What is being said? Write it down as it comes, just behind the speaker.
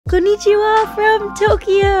Konnichiwa from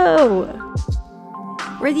Tokyo,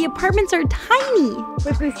 where the apartments are tiny.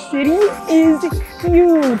 But the city is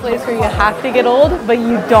huge. A place where you have to get old, but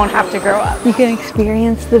you don't have to grow up. You can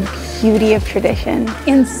experience the beauty of tradition.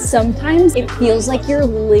 And sometimes it feels like you're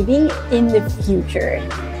living in the future.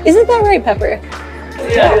 Isn't that right, Pepper?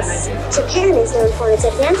 Yes. Japan is known for its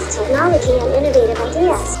advanced technology and innovative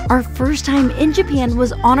ideas. Our first time in Japan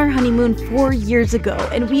was on our honeymoon 4 years ago,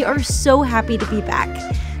 and we are so happy to be back.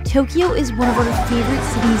 Tokyo is one of our favorite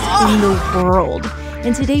cities in the world,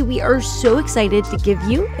 and today we are so excited to give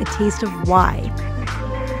you a taste of why.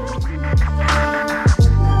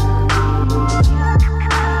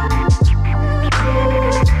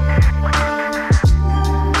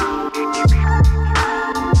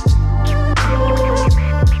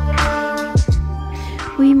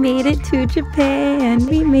 We made it to Japan.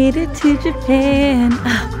 We made it to Japan.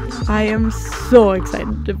 I am so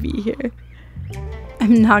excited to be here.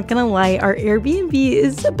 I'm not gonna lie, our Airbnb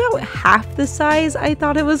is about half the size I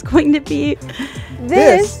thought it was going to be.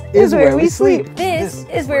 This is where we sleep. This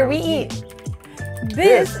is where we eat.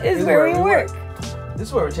 This is where we work. This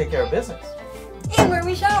is where we take care of business. And where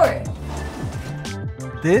we shower.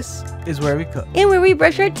 This is where we cook. And where we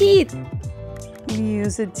brush our teeth. We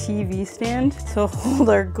use a TV stand to hold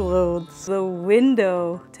our clothes, the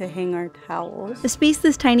window to hang our towels. A space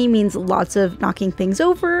this tiny means lots of knocking things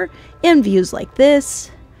over and views like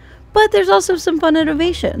this. But there's also some fun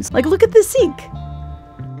innovations. Like, look at this sink.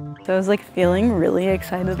 So I was like feeling really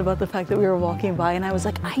excited about the fact that we were walking by, and I was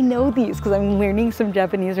like, I know these because I'm learning some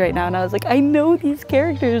Japanese right now, and I was like, I know these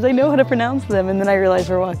characters, I know how to pronounce them. And then I realized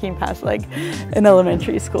we're walking past like an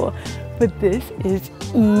elementary school. But this is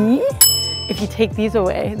E. If you take these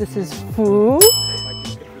away, this is fu.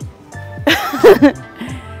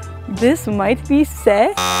 This might be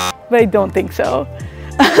se, but I don't think so.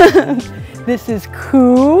 This is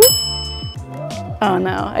ku. Oh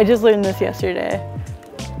no, I just learned this yesterday.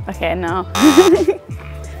 Okay, no.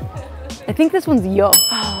 I think this one's yo.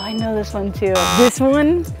 Oh, I know this one too. This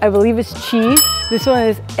one, I believe is chi. This one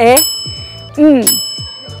is e.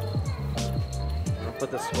 I'll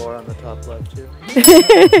put the score on the top left too.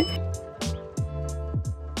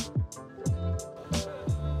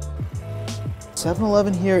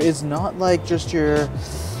 7-Eleven here is not like just your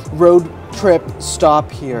road trip stop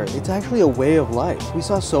here. It's actually a way of life. We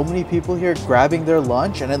saw so many people here grabbing their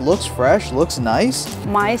lunch, and it looks fresh, looks nice.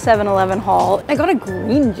 My 7-Eleven haul, I got a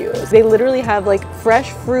green juice. They literally have like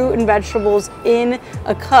fresh fruit and vegetables in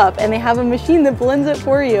a cup, and they have a machine that blends it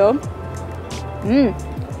for you.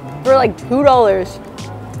 For like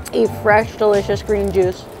 $2, a fresh, delicious green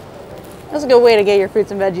juice. That's a good way to get your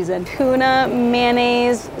fruits and veggies in. Tuna,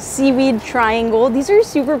 mayonnaise, seaweed triangle. These are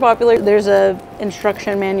super popular. There's a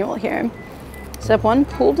instruction manual here. Step 1,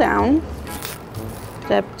 pull down.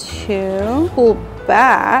 Step 2, pull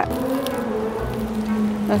back.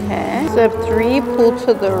 Okay. Step 3, pull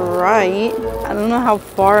to the right. I don't know how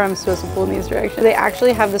far I'm supposed to pull in these directions. They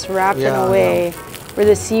actually have this wrapped in a way where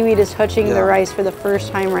the seaweed is touching the rice for the first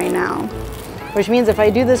time right now. Which means if I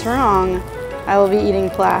do this wrong, I will be eating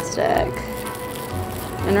plastic.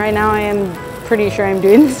 And right now I am pretty sure I'm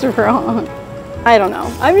doing this wrong. I don't know.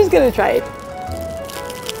 I'm just gonna try it.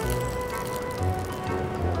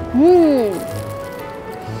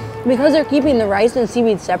 Because they're keeping the rice and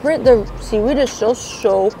seaweed separate, the seaweed is still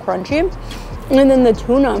so crunchy. And then the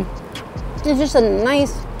tuna is just a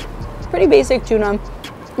nice, pretty basic tuna.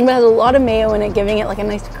 But it has a lot of mayo in it, giving it like a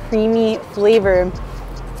nice creamy flavor.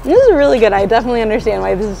 This is really good. I definitely understand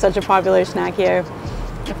why this is such a popular snack here.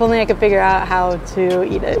 If only I could figure out how to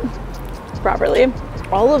eat it properly.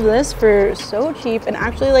 All of this for so cheap and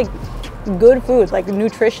actually like good food, like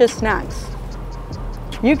nutritious snacks.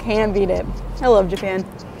 You can't beat it. I love Japan.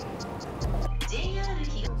 There's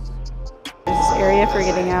this area for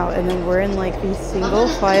getting out, and then we're in like these single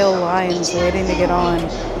file lines waiting to get on.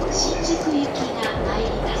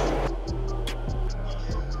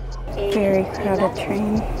 Very crowded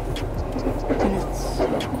train, and it's so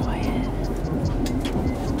quiet.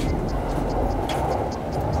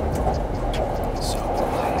 So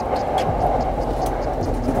quiet.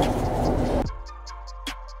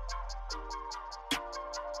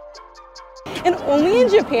 And only in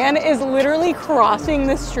Japan is literally crossing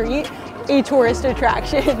the street a tourist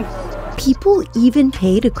attraction. People even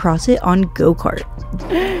pay to cross it on go-kart.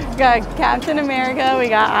 We got Captain America, we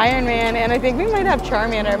got Iron Man, and I think we might have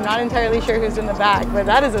Charmander. I'm not entirely sure who's in the back, but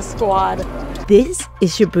that is a squad. This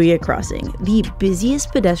is Shibuya Crossing, the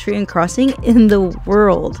busiest pedestrian crossing in the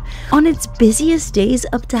world. On its busiest days,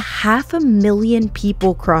 up to 500,000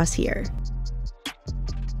 people cross here.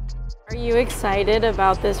 Are you excited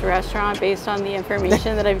about this restaurant based on the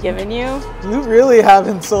information that I've given you? You really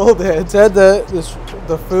haven't sold it. It said that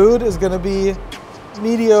the food is going to be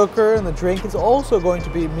mediocre and the drink is also going to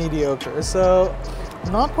be mediocre. So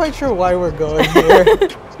I'm not quite sure why we're going here.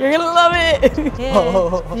 You're gonna love it. Yeah.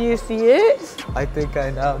 Oh. Do you see it? I think I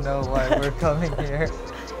now know why we're coming here.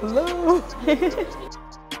 Hello.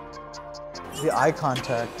 The eye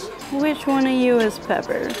contact. Which one of you is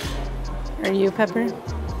Pepper? Are you Pepper?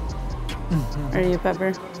 Are you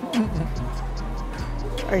Pepper?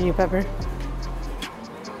 Are you Pepper?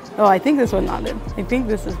 Oh, I think this one nodded. I think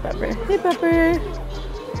this is Pepper. Hey, Pepper.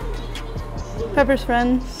 Pepper's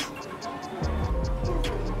friends.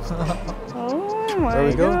 Oh my There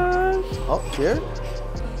we go. gosh. Oh, here.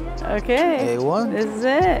 Okay. A1. This is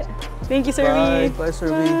it. Thank you, Servi. Bye,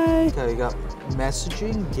 Servi. Bye. Okay, we got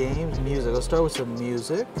messaging, games, music. Let's start with some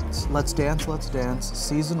music. Let's dance, let's dance.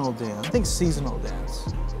 Seasonal dance. I think seasonal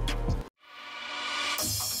dance.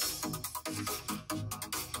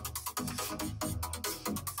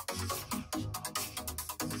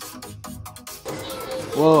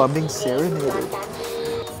 Whoa, I'm being serenaded.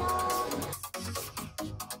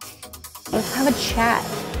 Let's have a chat.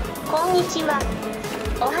 こんにちは。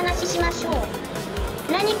お話ししましょう。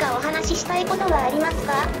何かお話ししたいことはあります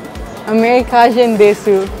か？ American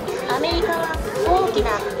desu. アメリカは大き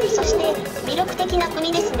な、そして魅力的な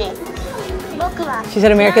国ですね。僕は She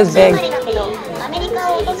said America's フラン big. ス生まれだけど、アメリ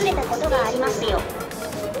カを訪れたことがありますよ。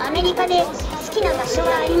アメリカで好きな場所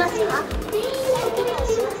はありますか？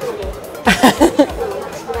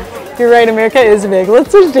 You're right, America is big. Let's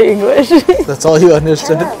switch to English. That's all you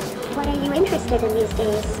understood? Hello. What are you interested in these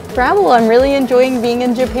days? Travel, I'm really enjoying being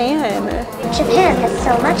in Japan. Japan has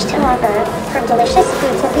so much to offer, from delicious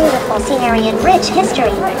food to beautiful scenery and rich history.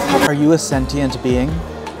 Are you a sentient being?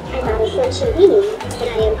 I'm not a sentient being, but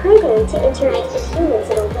I am programmed to interact with humans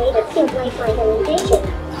in a way that seems like my invasion.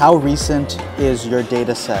 How recent is your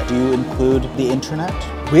data set? Do you include the internet?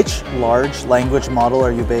 Which large language model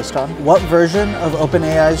are you based on? What version of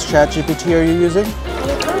OpenAI's ChatGPT are you using? I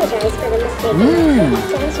apologize for the mistake.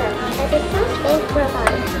 Correct answer. As a SoftBank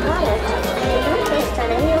robotic product, I am not based on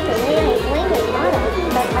any OpenAI's language model,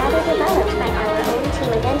 but rather developed by our own team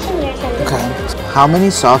of engineers and designers. Okay. How many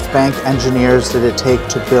SoftBank engineers did it take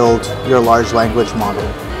to build your large language model?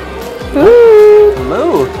 Ooh.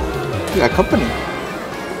 Hello. You got company.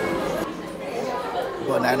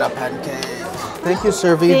 Banana pancake. Thank you,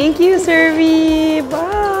 Servi. Thank you, Servi.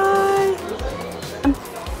 Bye.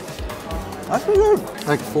 That's pretty good.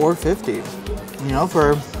 Like $4.50. You know,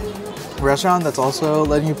 for a restaurant that's also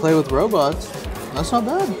letting you play with robots, that's not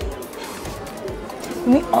bad.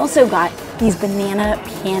 And we also got these banana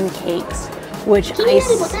pancakes, which Excuse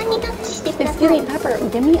me, Pepper,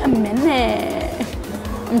 give me a minute.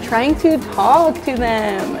 I'm trying to talk to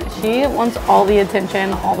them. She wants all the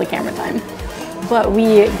attention, all the camera time. But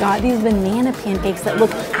we got these banana pancakes that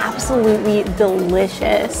look absolutely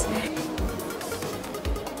delicious.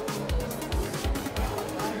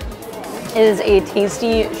 It is a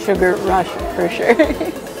tasty sugar rush for sure.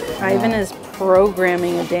 Ivan is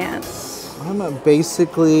programming a dance. I'm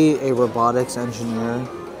basically a robotics engineer.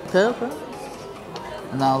 Okay.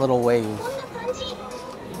 And now a little wave.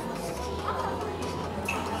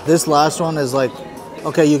 This last one is like,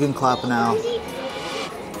 okay, you can clap now.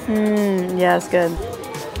 Yeah, it's good.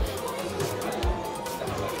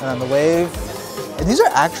 And then the wave. And these are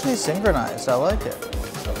actually synchronized. I like it.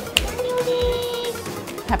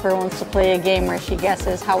 Pepper wants to play a game where she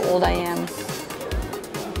guesses how old I am.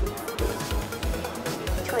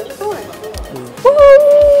 24.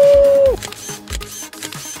 Woo!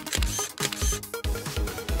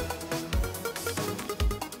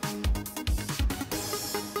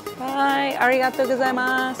 Bye. Arigatou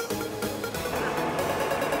gozaimasu.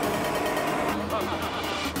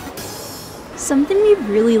 Something we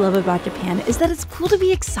really love about Japan is that it's cool to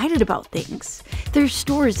be excited about things. There's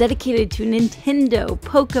stores dedicated to Nintendo,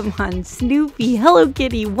 Pokemon, Snoopy, Hello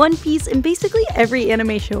Kitty, One Piece, and basically every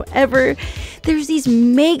anime show ever. There's these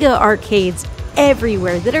mega arcades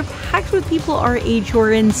everywhere that are packed with people our age who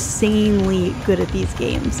are insanely good at these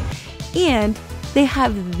games. And they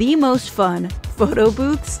have the most fun photo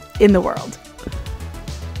booths in the world.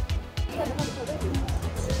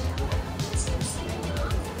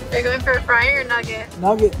 Are you going for a fry or nugget?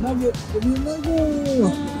 Nugget. Give me a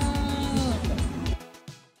nugget.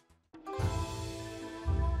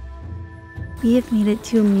 We have made it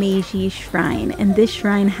to Meiji Shrine, and this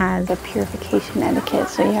shrine has A purification etiquette.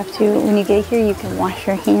 So you have to, when you get here, you can wash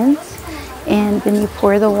your hands, and then you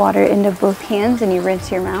pour the water into both hands and you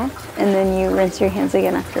rinse your mouth, and then you rinse your hands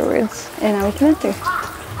again afterwards. And now we can enter.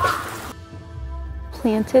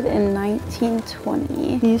 planted in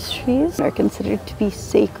 1920. These trees are considered to be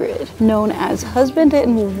sacred. Known as husband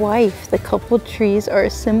and wife, the couple trees are a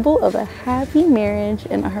symbol of a happy marriage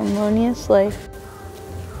and a harmonious life.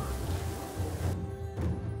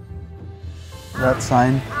 That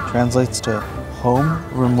sign translates to home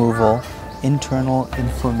removal, internal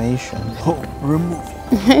information. Home removal.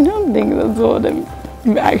 I don't think that's what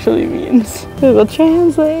it actually means. It will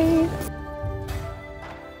translate.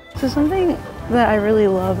 So something that I really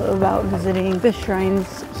love about visiting the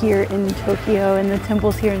shrines here in Tokyo and the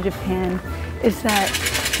temples here in Japan is that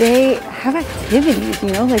they have activities,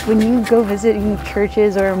 you know, like when you go visiting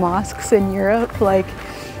churches or mosques in Europe, like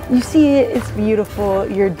you see it, it's beautiful,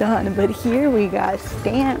 you're done. But here we got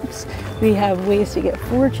stamps, we have ways to get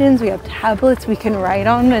fortunes, we have tablets we can write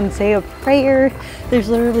on and say a prayer. There's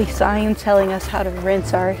literally signs telling us how to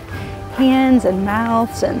rinse our hands and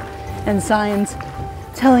mouths, and signs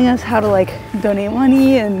telling us how to like donate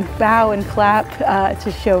money and bow and clap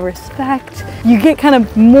to show respect. You get kind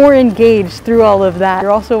of more engaged through all of that.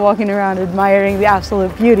 You're also walking around admiring the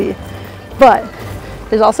absolute beauty, but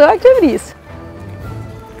there's also activities.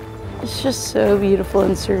 It's just so beautiful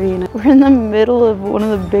and serene. We're in the middle of one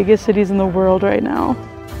of the biggest cities in the world right now.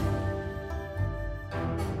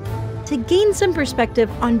 To gain some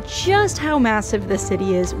perspective on just how massive this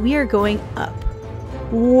city is, we are going up,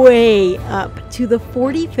 way up, to the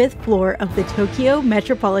 45th floor of the Tokyo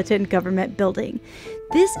Metropolitan Government Building.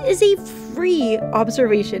 This is a free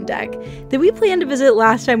observation deck that we planned to visit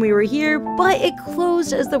last time we were here, but it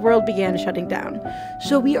closed as the world began shutting down.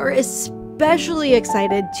 So we are especially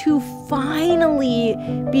excited to finally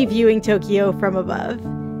be viewing Tokyo from above.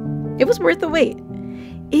 It was worth the wait.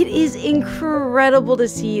 It is incredible to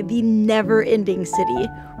see the never-ending city,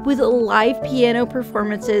 with live piano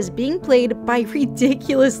performances being played by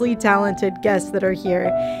ridiculously talented guests that are here.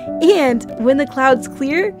 And when the clouds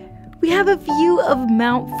clear, we have a view of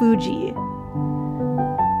Mount Fuji.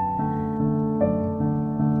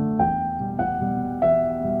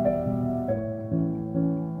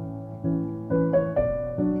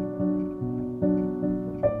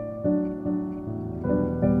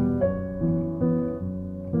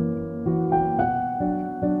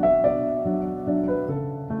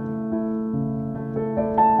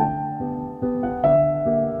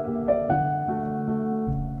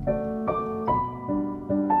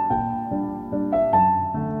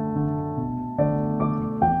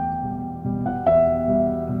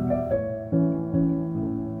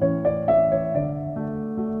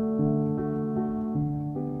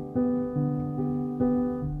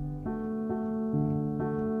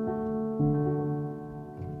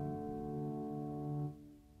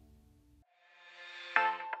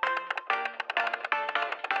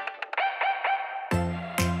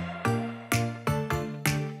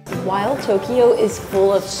 While Tokyo is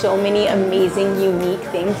full of so many amazing, unique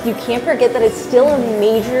things, you can't forget that it's still a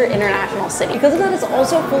major international city. Because of that, it's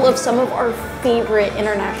also full of some of our favorite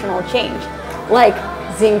international chains, like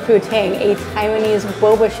Xingfu Tang, a Taiwanese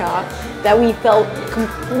boba shop that we felt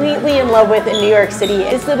completely in love with in New York City.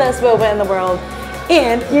 It's the best boba in the world,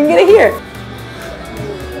 and you can get it here.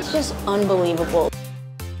 It's just unbelievable.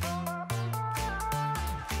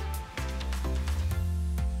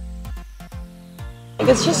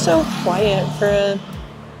 It's just so quiet for a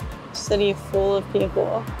city full of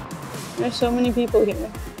people. There's so many people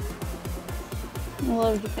here. I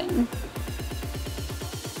love Japan.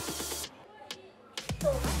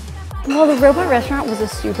 While the robot restaurant was a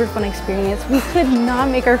super fun experience, we could not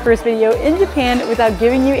make our first video in Japan without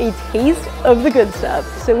giving you a taste of the good stuff.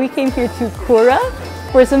 So we came here to Kura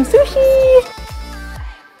for some sushi.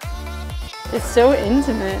 It's so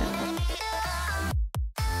intimate.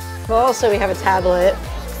 Well, also we have a tablet,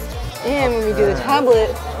 and when we do the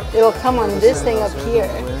tablet, it'll come on this thing up here,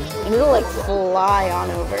 and it'll like fly on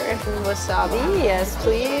over. Wasabi, yes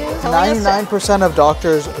please. 99% of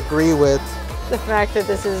doctors agree with the fact that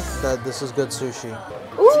this is good sushi.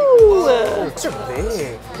 Ooh! These are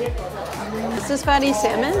big. This is fatty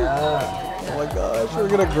salmon? Oh my gosh, we're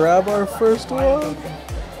gonna grab our first one.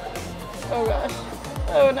 Oh gosh.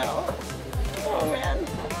 Oh no. Oh man.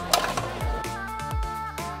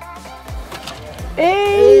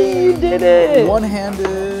 Hey, you did it!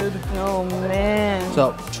 One-handed. Oh man.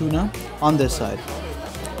 So, tuna on this side.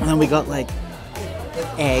 And then we got like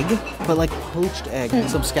egg, but like poached egg, and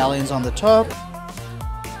some scallions on the top.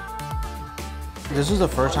 This is the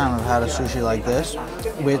first time I've had a sushi like this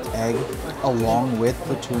with egg along with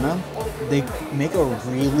the tuna. They make a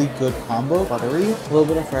really good combo. Buttery, a little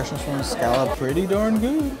bit of freshness from the scallop. Pretty darn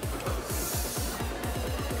good.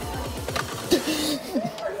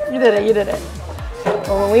 You did it, you did it.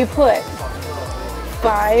 But when we put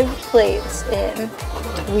 5 plates in,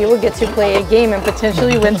 we will get to play a game and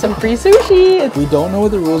potentially win some free sushi. We don't know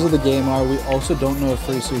what the rules of the game are. We also don't know if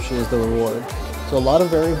free sushi is the reward. So a lot of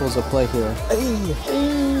variables at play here.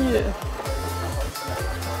 Hey.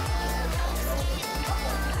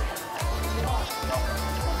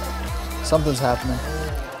 Something's happening.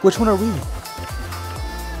 Which one are we?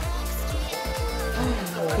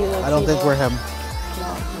 I don't think we're him.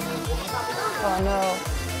 No. Oh no.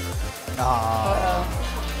 Ah.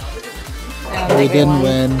 Yeah, We didn't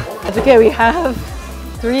win. That's okay, we have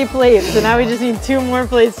 3 plates, so now we just need 2 more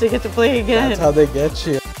plates to get to play again. That's how they get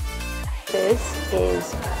you. This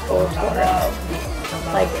is otoro.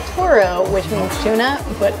 Like toro, which means tuna,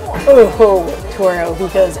 but oh, toro,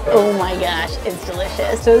 because oh my gosh, it's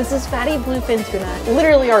delicious. So this is fatty bluefin tuna,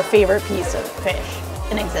 literally our favorite piece of fish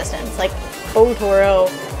in existence. Like otoro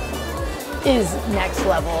is next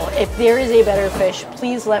level. If there is a better fish,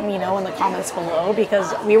 please let me know in the comments below,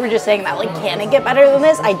 because we were just saying that, like, can it get better than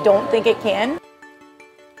this? I don't think it can.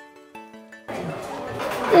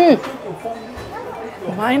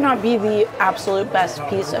 Might not be the absolute best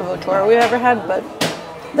piece of otoro we've ever had, but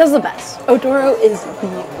this is the best. Otoro is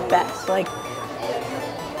the best. Like,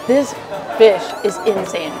 this fish is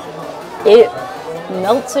insane. It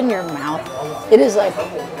melts in your mouth. It is like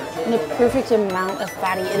the perfect amount of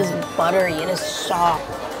fatty. It is buttery. It is soft.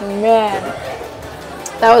 Man,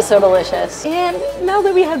 that was so delicious. And now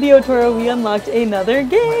that we have the otoro, we unlocked another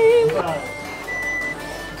game.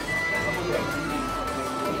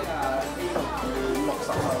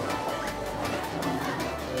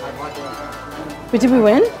 Wait, did we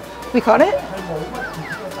win? We caught it?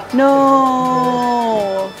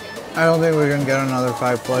 No. I don't think we're gonna get another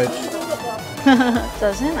 5 plates.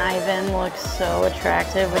 Doesn't Ivan look so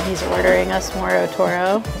attractive when he's ordering us more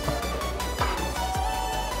otoro?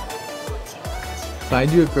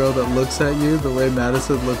 Find you a girl that looks at you the way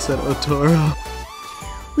Madison looks at otoro.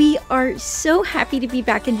 We are so happy to be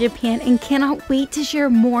back in Japan and cannot wait to share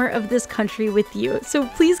more of this country with you. So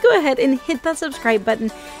please go ahead and hit that subscribe button,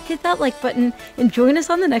 hit that like button, and join us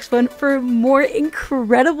on the next one for more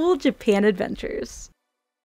incredible Japan adventures.